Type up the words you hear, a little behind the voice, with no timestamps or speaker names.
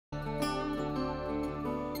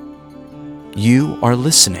You are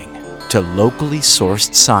listening to Locally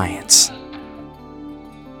Sourced Science,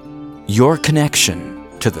 your connection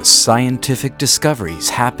to the scientific discoveries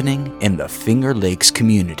happening in the Finger Lakes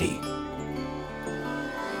community.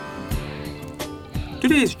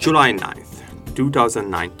 Today is July 9th,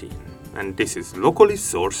 2019, and this is Locally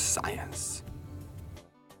Sourced Science.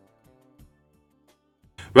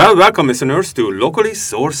 Well, welcome listeners to Locally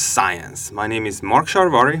Sourced Science. My name is Mark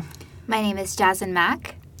Sharvari. My name is Jasmine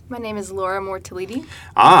Mack. My name is Laura Mortalidi.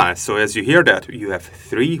 So as you hear that, you have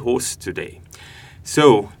three hosts today.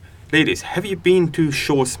 So, ladies, have you been to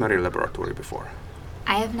Shoals Marine Laboratory before?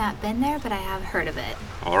 I have not been there, but I have heard of it.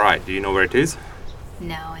 All right, do you know where it is?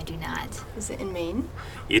 No, I do not. Is it in Maine?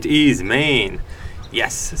 It is Maine.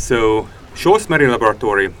 Yes, so Shoals Marine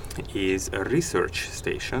Laboratory is a research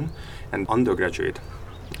station and undergraduate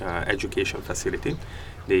education facility.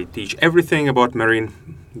 They teach everything about marine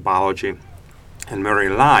biology and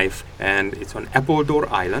marine life, and it's on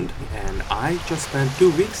Appledore Island, and I just spent 2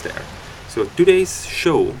 weeks there. So today's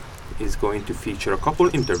show is going to feature a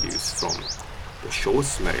couple interviews from the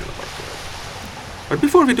Shoals Marine Laboratory. But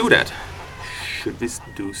before we do that, should we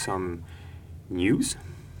do some news?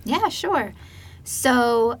 Yeah, sure.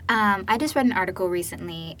 So I just read an article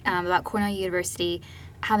recently about Cornell University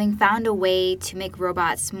having found a way to make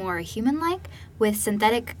robots more human-like with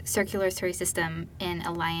synthetic circulatory system in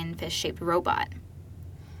a lionfish-shaped robot.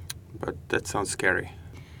 But that sounds scary.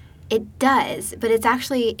 It does, but it's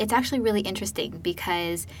actually really interesting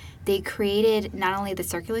because they created not only the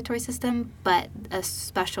circulatory system, but a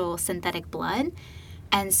special synthetic blood.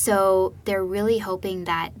 And so they're really hoping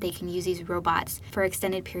that they can use these robots for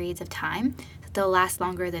extended periods of time. They'll last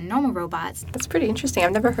longer than normal robots. That's pretty interesting.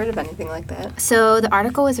 I've never heard of anything like that. So the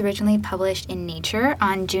article was originally published in Nature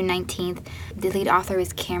on June 19th. The lead author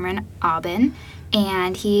is Cameron Aubin,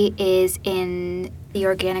 and he is in the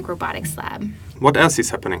Organic Robotics Lab. What else is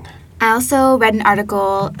happening? I also read an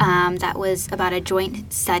article that was about a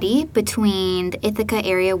joint study between the Ithaca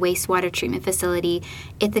Area Wastewater Treatment Facility,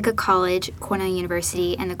 Ithaca College, Cornell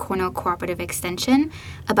University, and the Cornell Cooperative Extension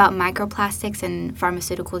about microplastics and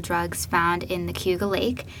pharmaceutical drugs found in the Cayuga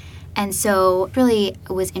Lake. And so really it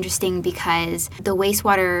was interesting because the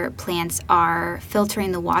wastewater plants are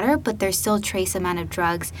filtering the water, but there's still trace amount of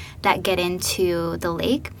drugs that get into the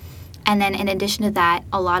lake. And then in addition to that,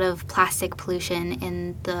 a lot of plastic pollution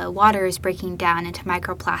in the water is breaking down into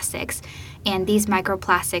microplastics. And these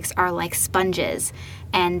microplastics are like sponges,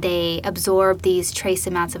 and they absorb these trace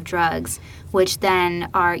amounts of drugs, which then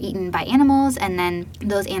are eaten by animals, and then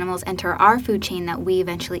those animals enter our food chain that we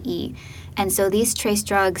eventually eat. And so these trace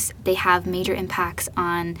drugs, they have major impacts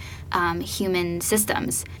on human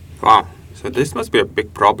systems. Wow, so this must be a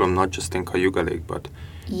big problem, not just in Cayuga Lake, but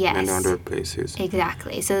yes, in other places.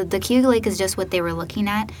 Exactly. So the Cayuga Lake is just what they were looking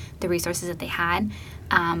at, the resources that they had.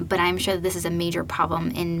 But I'm sure that this is a major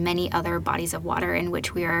problem in many other bodies of water in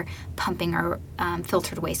which we are pumping our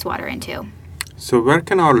filtered wastewater into. So where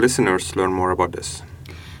can our listeners learn more about this?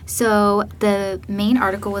 So the main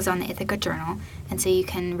article was on the Ithaca Journal, and so you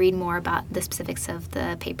can read more about the specifics of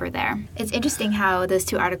the paper there. It's interesting how those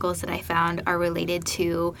two articles that I found are related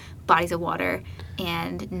to bodies of water,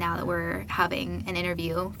 and now that we're having an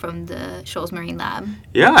interview from the Shoals Marine Lab.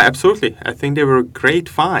 Yeah, absolutely. I think they were great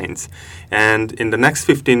finds. And in the next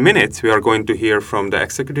 15 minutes, we are going to hear from the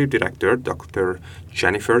Executive Director, Dr.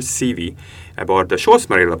 Jennifer Seavey, about the Shoals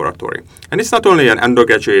Marine Laboratory. And it's not only an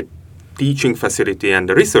undergraduate teaching facility and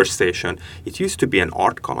the research station, it used to be an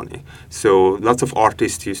art colony. So lots of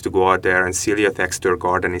artists used to go out there, and Celia Thaxter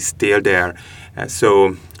Garden is still there.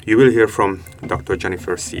 So you will hear from Dr.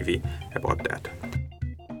 Jennifer Seavey about that.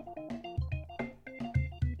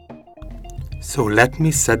 So let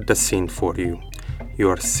me set the scene for you. You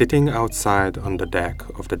are sitting outside on the deck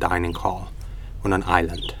of the dining hall on an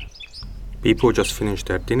island. People just finished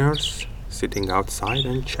their dinners, sitting outside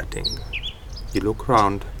and chatting. You look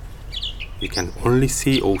around. You can only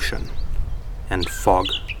see ocean and fog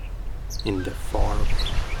in the far away.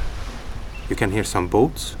 You can hear some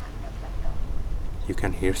boats, you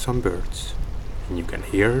can hear some birds, and you can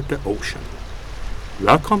hear the ocean.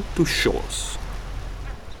 Welcome to Shoals.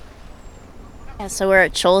 Yeah, so we're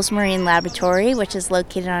at Shoals Marine Laboratory, which is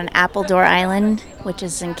located on Appledore Island, which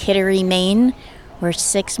is in Kittery, Maine. We're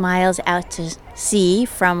 6 miles out to sea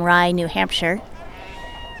from Rye, New Hampshire.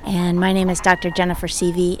 And my name is Dr. Jennifer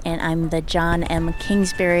Seavey, and I'm the John M.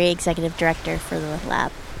 Kingsbury Executive Director for the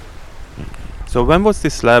lab. So when was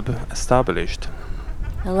this lab established?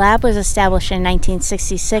 The lab was established in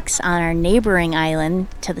 1966 on our neighboring island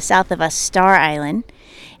to the south of us, Star Island,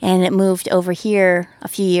 and it moved over here a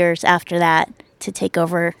few years after that to take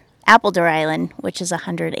over Appledore Island, which is a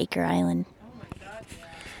 100-acre island.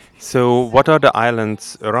 So, what are the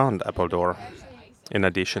islands around Appledore in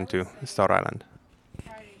addition to Star Island?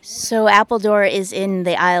 So Appledore is in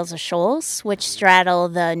the Isles of Shoals, which straddle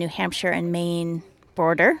the New Hampshire and Maine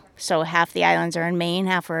border. So half the islands are in Maine,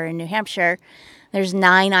 half are in New Hampshire. There's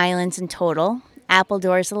 9 islands in total.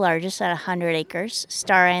 Appledore is the largest at 100 acres.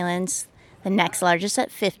 Star Island's the next largest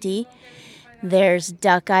at 50. There's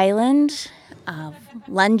Duck Island,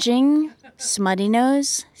 Lunging, Smutty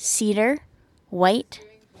Nose, Cedar, White,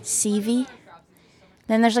 Seavey.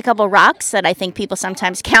 Then there's a couple rocks that I think people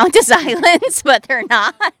sometimes count as islands, but they're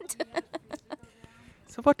not.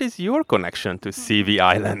 So, what is your connection to Seavey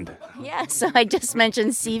Island? Yeah, so I just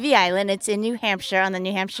mentioned Seavey Island. It's in New Hampshire, on the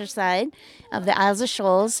New Hampshire side of the Isles of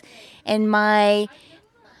Shoals. And my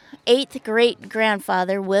 8th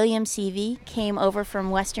great-grandfather, William Seavey, came over from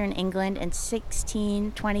Western England in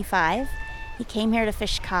 1625. He came here to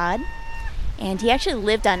fish cod. And he actually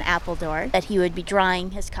lived on Appledore, that he would be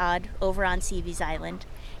drying his cod over on Seavey's Island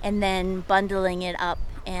and then bundling it up,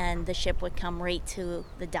 and the ship would come right to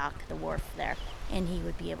the dock, the wharf there, and he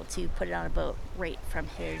would be able to put it on a boat right from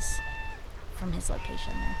his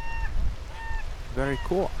location there. Very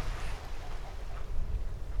cool.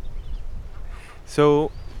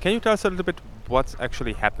 So, can you tell us a little bit what's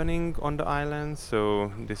actually happening on the island?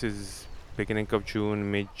 So, this is beginning of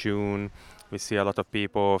June, mid-June. We see a lot of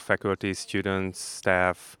people, faculty, students,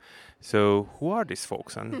 staff. So who are these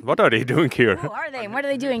folks and what are they doing here? Who are they and what are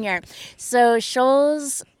they doing here? So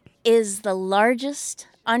Shoals is the largest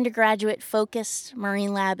undergraduate-focused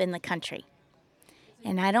marine lab in the country.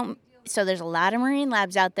 And so there's a lot of marine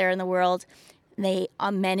labs out there in the world.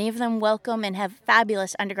 Many of them welcome and have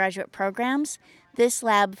fabulous undergraduate programs. This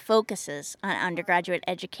lab focuses on undergraduate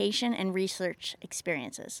education and research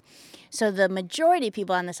experiences. So the majority of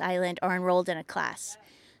people on this island are enrolled in a class.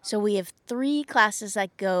 So we have 3 classes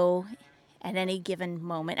that go at any given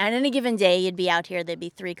moment. At any given day, you'd be out here, there'd be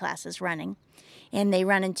 3 classes running. And they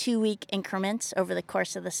run in 2-week increments over the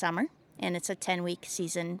course of the summer. And it's a 10-week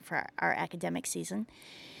season for our academic season.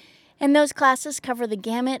 And those classes cover the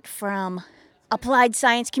gamut from applied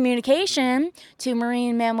science communication to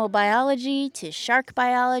marine mammal biology to shark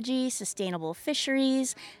biology, sustainable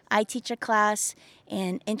fisheries. I teach a class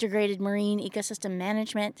in integrated marine ecosystem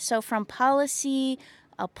management. So from policy,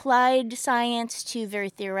 applied science to very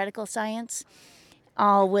theoretical science,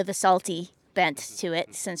 all with a salty bent to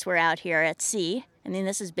it since we're out here at sea. I mean,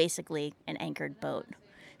 this is basically an anchored boat.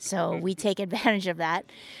 So we take advantage of that.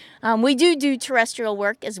 We do terrestrial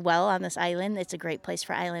work as well on this island. It's a great place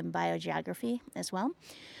for island biogeography as well.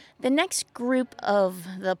 The next group of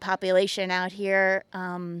the population out here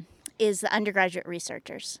is the undergraduate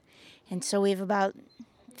researchers. And so we have about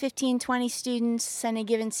 15, 20 students in a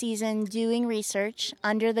given season doing research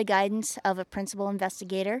under the guidance of a principal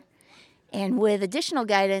investigator and with additional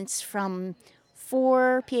guidance from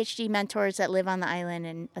 4 PhD mentors that live on the island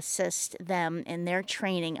and assist them in their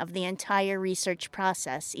training of the entire research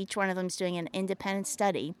process. Each one of them is doing an independent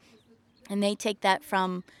study, and they take that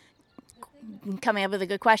from coming up with a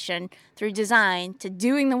good question through design to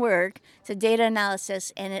doing the work to data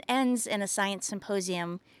analysis, and it ends in a science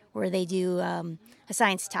symposium where they do a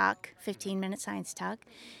science talk, 15-minute science talk.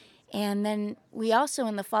 And then we also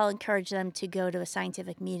in the fall encourage them to go to a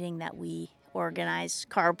scientific meeting that we organize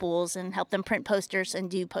carpools and help them print posters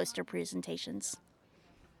and do poster presentations.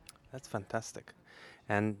 That's fantastic.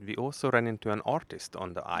 And we also ran into an artist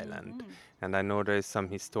on the island. And I know there is some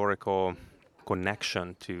historical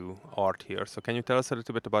connection to art here. So can you tell us a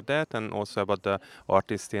little bit about that and also about the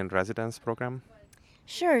Artist in Residence program?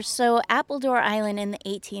 Sure. So Appledore Island in the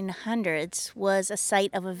 1800s was a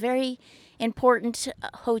site of a very important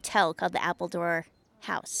hotel called the Appledore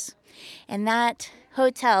House. And that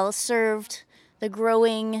hotel served the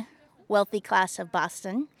growing wealthy class of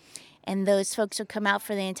Boston, and those folks would come out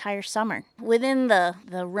for the entire summer. Within the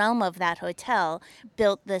realm of that hotel,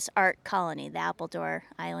 built this art colony, the Appledore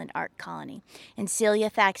Island Art Colony. And Celia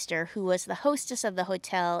Thaxter, who was the hostess of the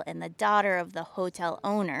hotel and the daughter of the hotel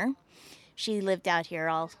owner, she lived out here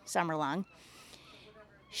all summer long.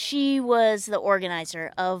 She was the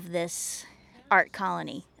organizer of this art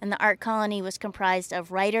colony, and the art colony was comprised of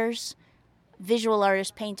writers, visual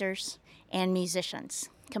artists, painters, and musicians,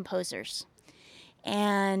 composers.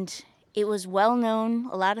 And it was well known,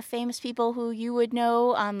 a lot of famous people who you would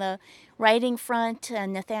know on the writing front,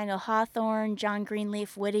 Nathaniel Hawthorne, John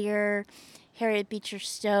Greenleaf Whittier, Harriet Beecher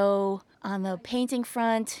Stowe. On the painting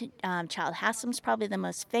front, Child Hassom's probably the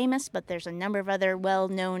most famous, but there's a number of other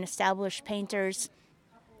well-known established painters.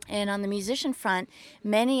 And on the musician front,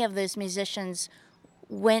 many of those musicians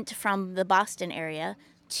went from the Boston area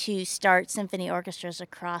to start symphony orchestras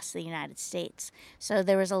across the United States. So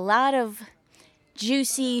there was a lot of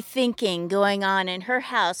juicy thinking going on in her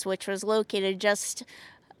house, which was located just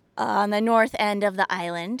on the north end of the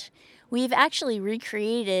island. We've actually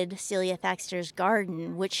recreated Celia Thaxter's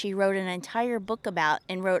garden, which she wrote an entire book about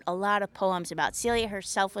and wrote a lot of poems about. Celia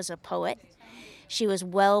herself was a poet. She was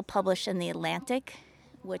well published in The Atlantic,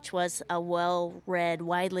 which was a well-read,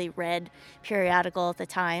 widely read periodical at the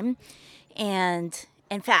time. And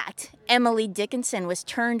in fact, Emily Dickinson was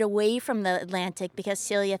turned away from The Atlantic because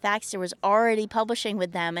Celia Thaxter was already publishing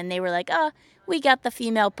with them, and they were like, oh, we got the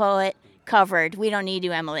female poet covered. We don't need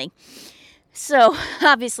you, Emily. So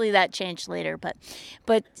obviously that changed later, but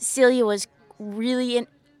Celia was really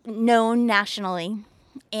known nationally,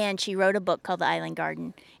 and she wrote a book called The Island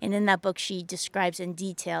Garden. And in that book, she describes in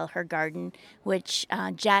detail her garden, which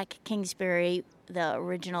Jack Kingsbury, the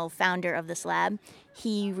original founder of this lab,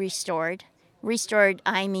 he restored. Restored,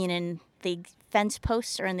 I mean, in the fence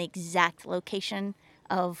posts are in the exact location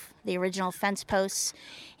of the original fence posts.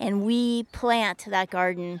 And we plant that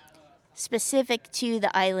garden specific to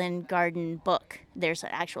the Island Garden book. There's an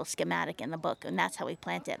actual schematic in the book, and that's how we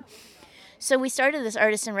plant it. So we started this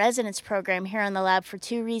artist in residence program here in the lab for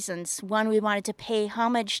two reasons. One, we wanted to pay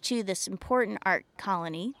homage to this important art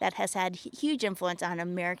colony that has had huge influence on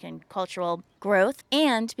American cultural growth,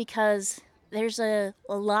 and because there's a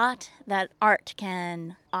lot that art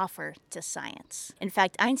can offer to science. In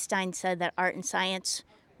fact, Einstein said that art and science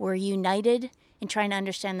were united in trying to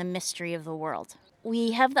understand the mystery of the world.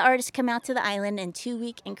 We have the artists come out to the island in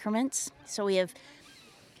 2-week increments. So we have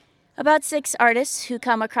about 6 artists who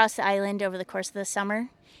come across the island over the course of the summer,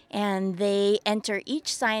 and they enter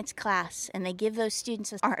each science class, and they give those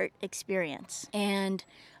students an art experience. And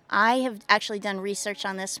I have actually done research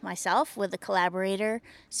on this myself with a collaborator,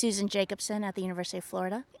 Susan Jacobson at the University of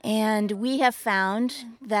Florida. And we have found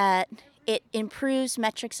that it improves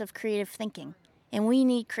metrics of creative thinking. And we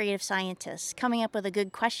need creative scientists coming up with a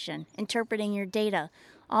good question, interpreting your data.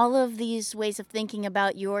 All of these ways of thinking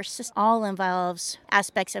about your system all involves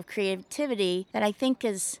aspects of creativity that I think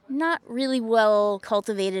is not really well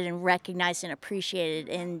cultivated and recognized and appreciated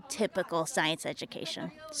in typical science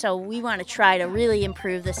education. So we want to try to really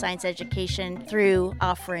improve the science education through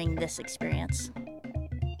offering this experience.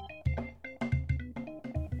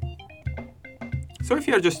 So if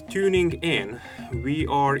you are just tuning in, we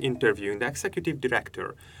are interviewing the executive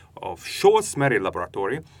director of Shoals Marine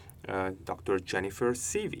Laboratory, Dr. Jennifer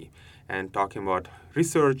Seavey, and talking about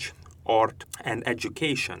research, art, and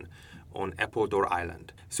education on Appledore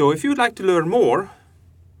Island. So if you'd like to learn more,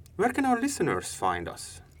 where can our listeners find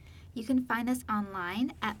us? You can find us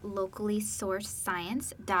online at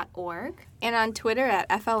locallysourcedscience.org. And on Twitter at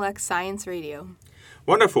FLX Science Radio.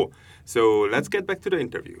 Wonderful. So let's get back to the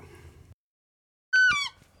interview.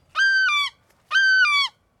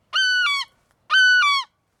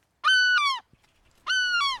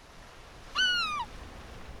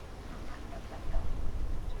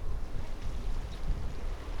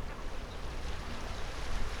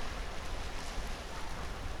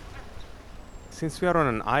 Since we are on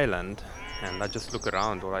an island, and I just look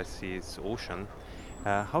around, all I see is ocean,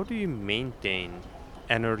 how do you maintain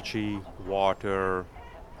energy, water,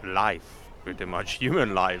 life, pretty much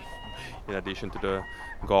human life, in addition to the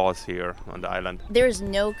gas here on the island? There's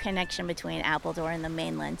no connection between Appledore and the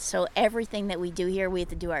mainland, so everything that we do here, we have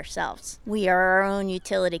to do ourselves. We are our own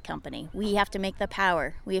utility company. We have to make the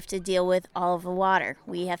power. We have to deal with all of the water.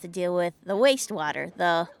 We have to deal with the wastewater,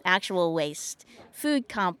 the actual waste, food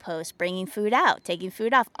compost, bringing food out, taking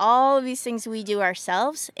food off. All of these things we do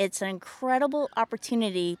ourselves. It's an incredible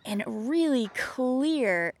opportunity and a really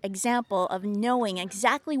clear example of knowing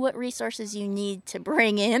exactly what resources you need to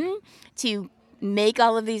bring in to make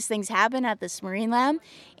all of these things happen at this marine lab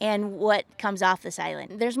and what comes off this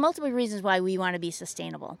island. There's multiple reasons why we want to be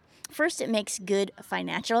sustainable. First, it makes good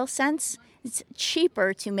financial sense. It's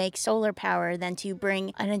cheaper to make solar power than to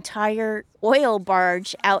bring an entire oil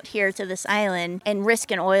barge out here to this island and risk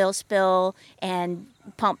an oil spill and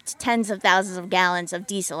pump tens of thousands of gallons of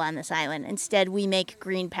diesel on this island. Instead, we make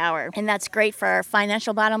green power. And that's great for our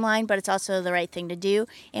financial bottom line, but it's also the right thing to do.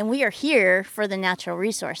 And we are here for the natural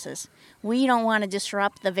resources. We don't want to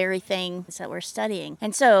disrupt the very things that we're studying.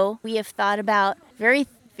 And so we have thought about very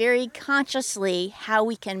consciously how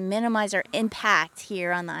we can minimize our impact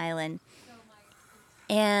here on the island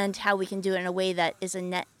and how we can do it in a way that is a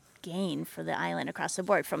net gain for the island across the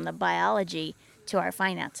board, from the biology to our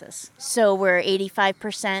finances. So we're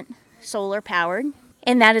 85% solar powered,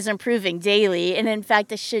 And that is improving daily. And in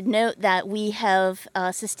fact, I should note that we have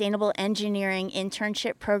a sustainable engineering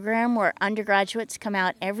internship program where undergraduates come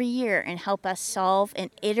out every year and help us solve and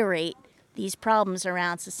iterate these problems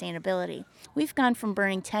around sustainability. We've gone from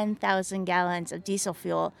burning 10,000 gallons of diesel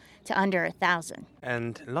fuel to under 1,000.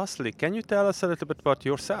 And lastly, can you tell us a little bit about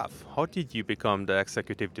yourself? How did you become the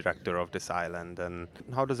executive director of this island? And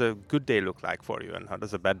how does a good day look like for you? And how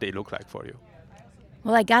does a bad day look like for you?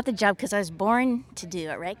 Well, I got the job because I was born to do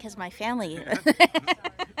it, right? Because my family,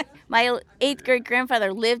 my 8th grade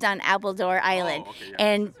grandfather lived on Appledore Island.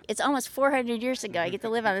 And it's almost 400 years ago. I get to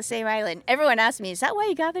live on the same island. Everyone asks me, is that why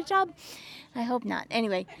you got the job? I hope not.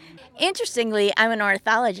 Anyway, interestingly, I'm an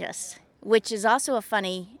ornithologist, which is also a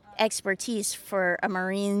funny expertise for a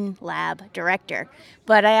marine lab director.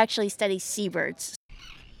 But I actually study seabirds.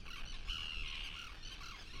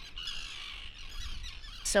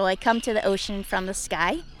 So I come to the ocean from the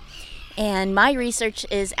sky, and my research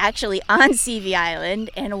is actually on Seavey Island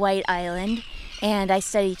and White Island, and I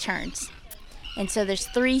study terns. And so there's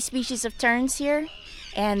 3 species of terns here,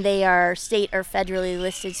 and they are state or federally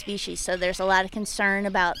listed species. So there's a lot of concern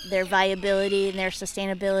about their viability and their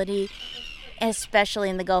sustainability, especially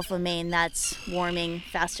in the Gulf of Maine that's warming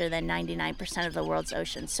faster than 99% of the world's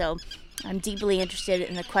ocean. So I'm deeply interested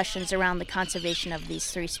in the questions around the conservation of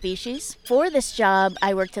these 3 species. For this job,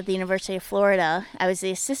 I worked at the University of Florida. I was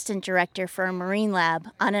the assistant director for a marine lab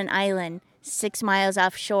on an island 6 miles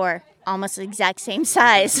offshore, almost the exact same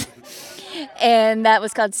size. And that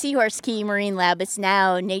was called Seahorse Key Marine Lab. It's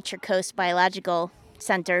now Nature Coast Biological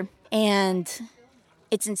Center. And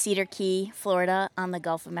it's in Cedar Key, Florida, on the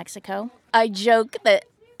Gulf of Mexico. I joke that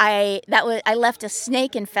I left a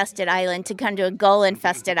snake-infested island to come to a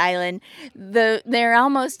gull-infested island. They're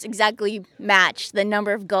almost exactly matched, the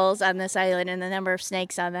number of gulls on this island and the number of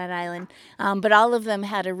snakes on that island. But all of them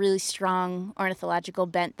had a really strong ornithological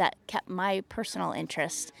bent that kept my personal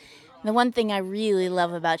interest. The one thing I really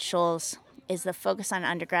love about Shoals is the focus on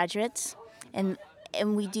undergraduates, and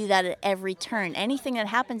we do that at every turn. Anything that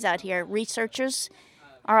happens out here, researchers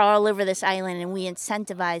are all over this island, and we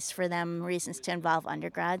incentivize for them reasons to involve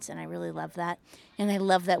undergrads, and I really love that. And I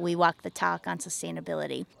love that we walk the talk on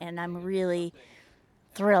sustainability, and I'm really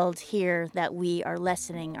thrilled here that we are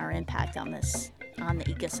lessening our impact on the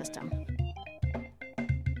ecosystem.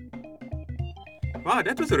 Wow,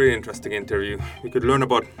 that was a really interesting interview. We could learn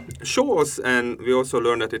about Shoals, and we also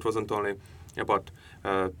learned that it wasn't only about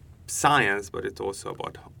science, but it's also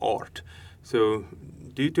about art. So,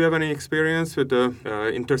 do you have any experience with the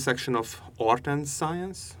intersection of art and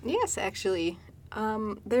science? Yes, actually.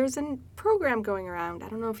 There's a program going around. I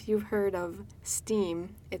don't know if you've heard of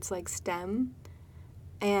STEAM. It's like STEM.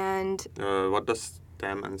 And what does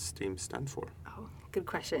STEM and STEAM stand for? Oh, good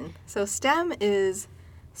question. So STEM is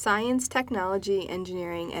science, technology,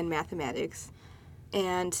 engineering, and mathematics.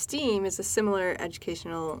 And STEAM is a similar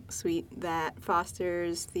educational suite that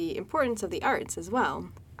fosters the importance of the arts as well.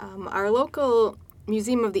 Our local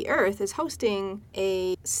Museum of the Earth is hosting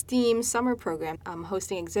a STEAM summer program,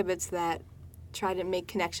 hosting exhibits that try to make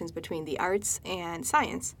connections between the arts and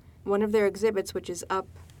science. One of their exhibits, which is up,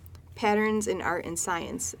 Patterns in Art and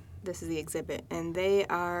Science, this is the exhibit, and they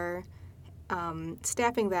are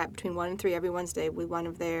staffing that between 1 and 3 every Wednesday with one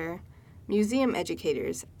of their museum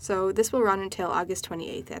educators. So this will run until August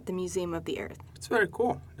 28th at the Museum of the Earth. It's very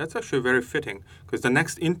cool. That's actually very fitting, because the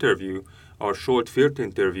next interview, our short field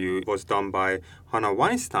interview, was done by Hannah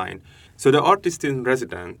Weinstein. So the artist in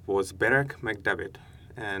residence was Berek McDavid,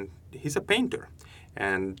 and he's a painter.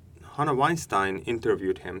 And Hannah Weinstein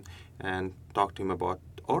interviewed him and talked to him about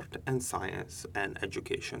art and science and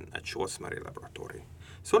education at Shoals Marine Laboratory.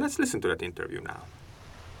 So let's listen to that interview now.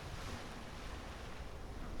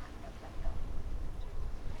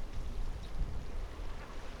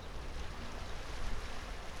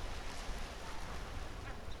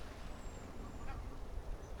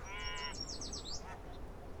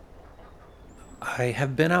 I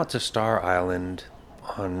have been out to Star Island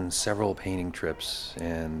on several painting trips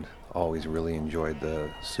and always really enjoyed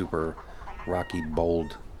the super rocky,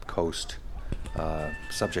 bold coast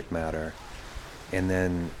subject matter. And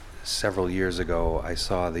then several years ago, I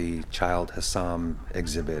saw the Childe Hassam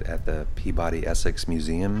exhibit at the Peabody Essex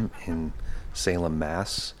Museum in Salem,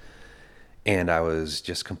 Mass. And I was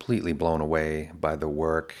just completely blown away by the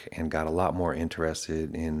work and got a lot more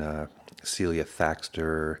interested in Celia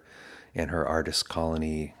Thaxter and her artist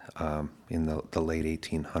colony in the late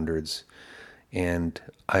 1800s. And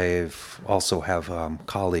I've also have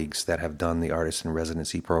colleagues that have done the artist in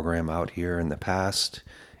residency program out here in the past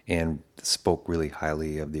and spoke really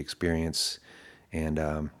highly of the experience.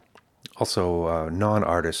 And also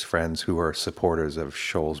non-artist friends who are supporters of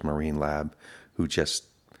Shoals Marine Lab, who just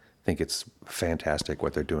think it's fantastic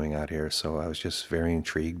what they're doing out here. So I was just very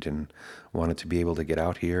intrigued and wanted to be able to get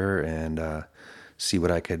out here and see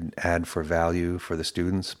what I could add for value for the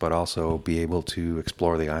students, but also be able to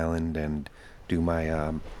explore the island and do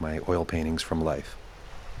my my oil paintings from life.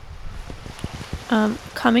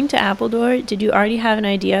 Coming to Appledore, did you already have an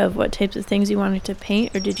idea of what types of things you wanted to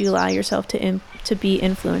paint, or did you allow yourself to be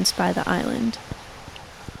influenced by the island?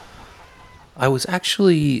 I was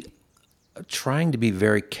actually trying to be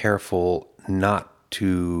very careful not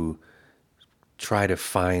to try to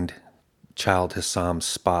find Childe Hassam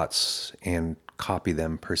spots and copy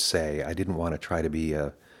them per se. I didn't want to try to be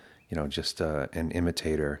just an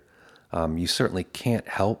imitator. You certainly can't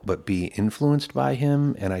help but be influenced by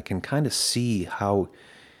him, and I can kind of see how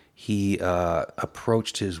he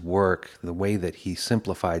approached his work, the way that he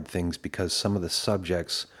simplified things, because some of the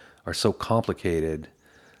subjects are so complicated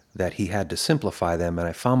that he had to simplify them, and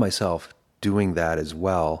I found myself doing that as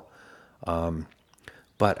well.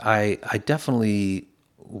 But I definitely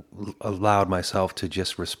allowed myself to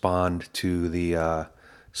just respond to the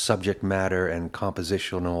subject matter and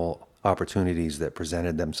compositional opportunities that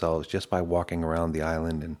presented themselves just by walking around the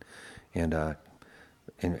island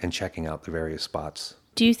and checking out the various spots.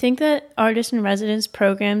 Do you think that artist in residence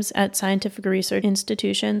programs at scientific research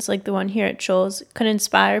institutions like the one here at Shoals could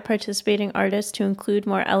inspire participating artists to include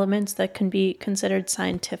more elements that can be considered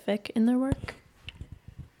scientific in their work?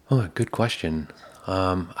 Oh, good question.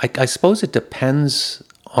 I suppose it depends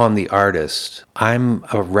on the artist. I'm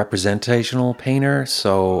a representational painter,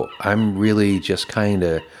 so I'm really just kind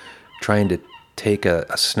of trying to take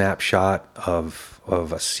a snapshot of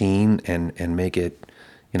a scene and make it,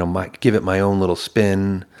 give it my own little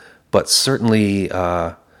spin. But certainly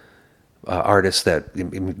artists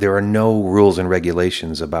there are no rules and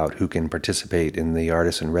regulations about who can participate in the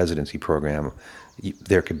artist in residency program.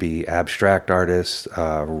 There could be abstract artists,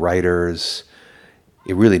 writers.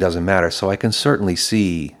 It really doesn't matter. So I can certainly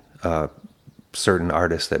see certain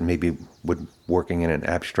artists that maybe would working in an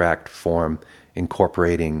abstract form,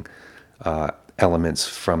 incorporating elements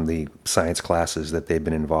from the science classes that they've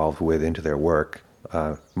been involved with into their work.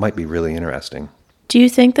 Might be really interesting. Do you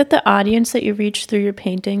think that the audience that you reach through your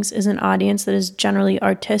paintings is an audience that is generally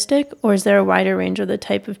artistic, or is there a wider range of the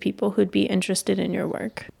type of people who'd be interested in your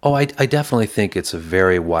work? Oh, I definitely think it's a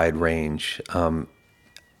very wide range.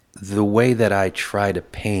 The way that I try to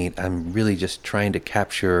paint, I'm really just trying to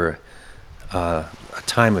capture a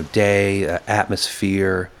time of day,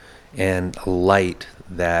 atmosphere, and a light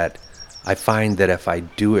that I find that if I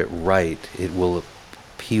do it right, it will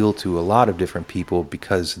appeal to a lot of different people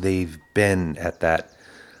because they've been at that,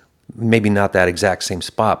 maybe not that exact same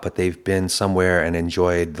spot, but they've been somewhere and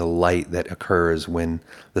enjoyed the light that occurs when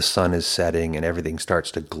the sun is setting and everything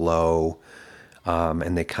starts to glow.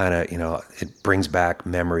 And they kind of, it brings back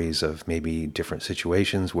memories of maybe different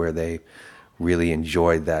situations where they really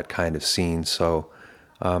enjoyed that kind of scene. So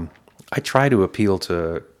I try to appeal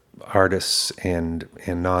to artists and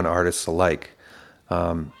non-artists alike.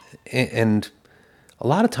 And a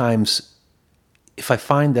lot of times, if I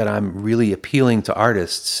find that I'm really appealing to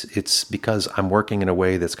artists, it's because I'm working in a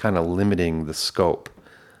way that's kind of limiting the scope.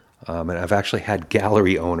 And I've actually had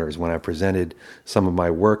gallery owners, when I presented some of my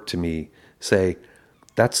work to me, say,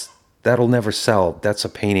 that'll never sell. That's a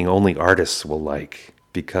painting only artists will like,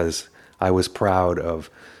 because I was proud of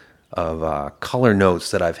color notes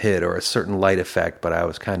that I've hit or a certain light effect, but I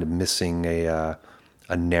was kind of missing a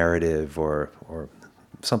narrative or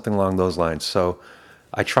something along those lines. So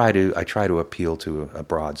I try to appeal to a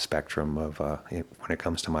broad spectrum of when it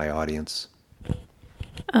comes to my audience.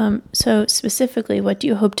 So specifically, what do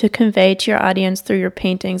you hope to convey to your audience through your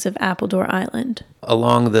paintings of Appledore Island?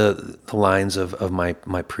 Along the lines of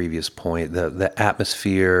my previous point, the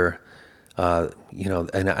atmosphere,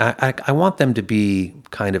 and I want them to be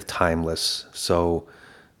kind of timeless. So,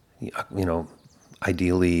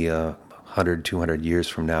 ideally, 100, 200 years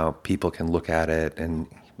from now, people can look at it and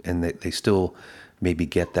they still maybe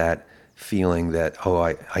get that feeling that,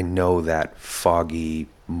 I know that foggy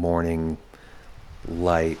morning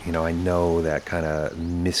light, I know that kind of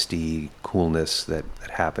misty coolness that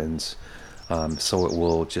happens. So it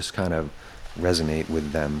will just kind of resonate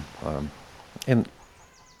with them. And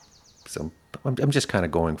so I'm just kind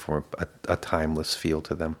of going for a timeless feel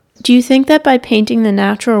to them. Do you think that by painting the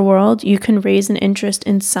natural world, you can raise an interest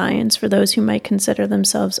in science for those who might consider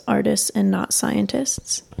themselves artists and not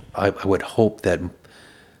scientists? I would hope that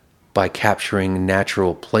by capturing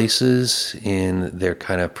natural places in their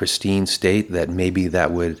kind of pristine state, that maybe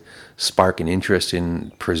that would spark an interest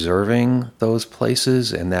in preserving those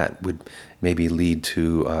places, and that would maybe lead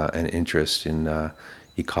to an interest in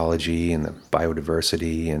ecology and the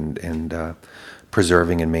biodiversity and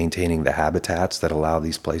preserving and maintaining the habitats that allow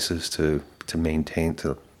these places to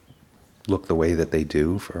look the way that they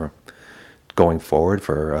do for going forward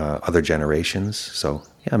for other generations. So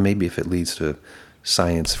yeah, maybe if it leads to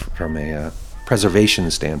science from a preservation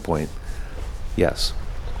standpoint, yes.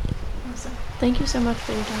 Awesome. Thank you so much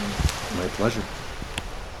for your time. My pleasure.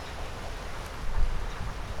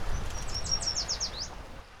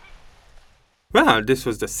 Well, this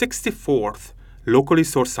was the 64th Locally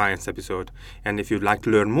Sourced Science episode, and if you'd like to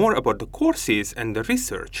learn more about the courses and the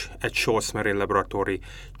research at Shoals Marine Laboratory,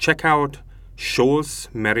 check out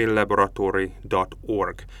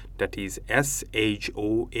shoalsmarinelaboratory.org. That is SHOALS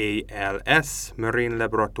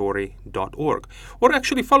marinelaboratory.org. Or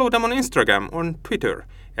actually follow them on Instagram, on Twitter,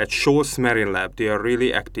 at Shoals Marine Lab. They are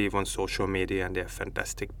really active on social media and they have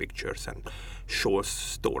fantastic pictures and Shoals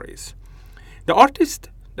stories. The artist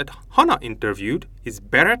that Hannah interviewed is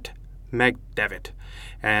Barrett McDevitt,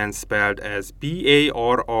 and spelled as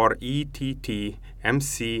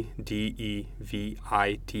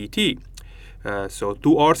BARRETTMCDEVITT. So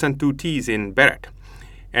 2 R's and 2 T's in Barrett.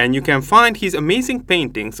 And you can find his amazing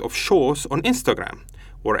paintings of shoals on Instagram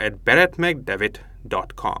or at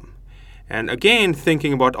barrettmcdevitt.com. And again,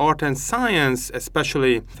 thinking about art and science,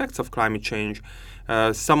 especially effects of climate change,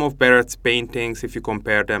 some of Barrett's paintings, if you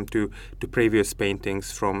compare them to previous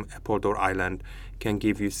paintings from Appledore Island, can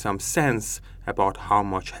give you some sense about how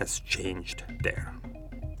much has changed there.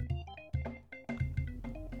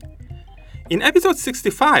 In episode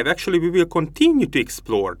 65, actually, we will continue to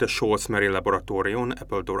explore the Shoals Marine Laboratory on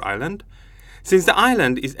Appledore Island. Since the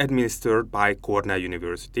island is administered by Cornell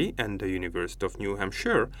University and the University of New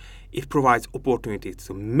Hampshire, it provides opportunities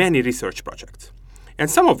to many research projects. And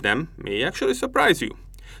some of them may actually surprise you.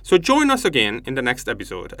 So join us again in the next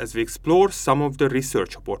episode as we explore some of the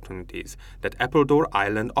research opportunities that Appledore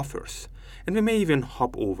Island offers. And we may even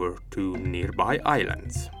hop over to nearby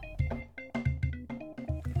islands.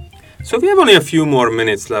 So we have only a few more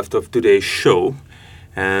minutes left of today's show.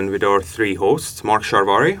 And with our 3 hosts, Mark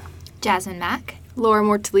Sharvari, Jasmine Mack, Laura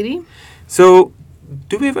Mortalidi. So,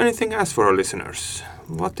 do we have anything else for our listeners?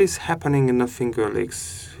 What is happening in the Finger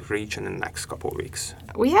Lakes region in the next couple of weeks?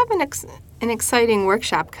 We have an exciting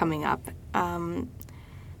workshop coming up.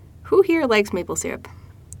 Who here likes maple syrup?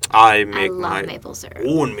 I make love my maple syrup.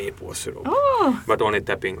 own maple syrup, Oh, but only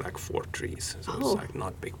tapping like 4 trees, so it's like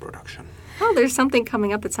not big production. oh, there's something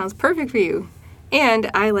coming up that sounds perfect for you. And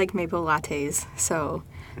I like maple lattes, so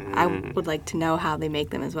I would like to know how they make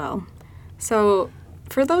them as well. So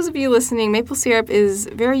for those of you listening, maple syrup is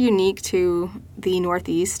very unique to the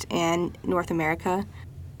Northeast and North America.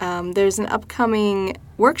 There's an upcoming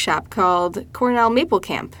workshop called Cornell Maple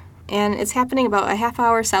Camp, and it's happening about a half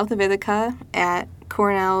hour south of Ithaca at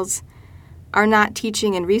Cornell's Arnott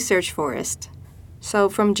Teaching and Research Forest. So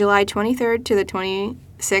from July 23rd to the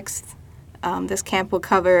 26th, this camp will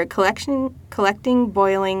cover collecting,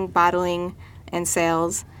 boiling, bottling, and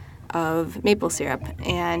sales of maple syrup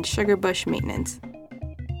and sugar bush maintenance.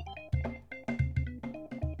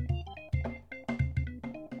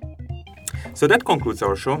 So that concludes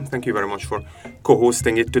our show. Thank you very much for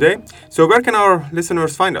co-hosting it today. So where can our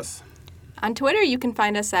listeners find us? On Twitter, you can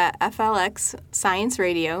find us at FLX Science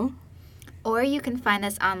Radio. or you can find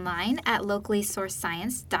us online at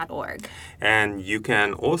locallysourcescience.org. And you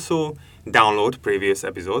can also download previous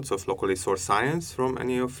episodes of Locally Sourced Science from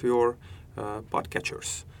any of your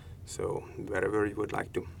podcatchers. So wherever you would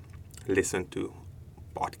like to listen to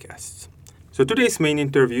podcasts. So today's main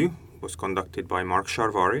interview was conducted by Mark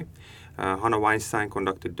Sharvari. Hannah Weinstein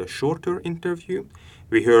conducted the shorter interview.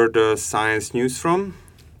 We heard science news from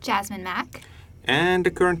Jasmine Mack. and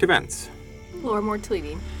the current events. Laura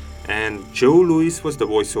Mortalidi. And Joe Lewis was the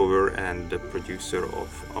voiceover and the producer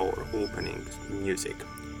of our opening music.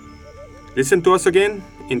 Listen to us again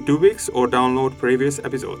in 2 weeks or download previous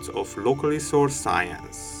episodes of Locally Sourced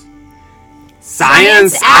Science.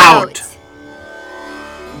 Science out!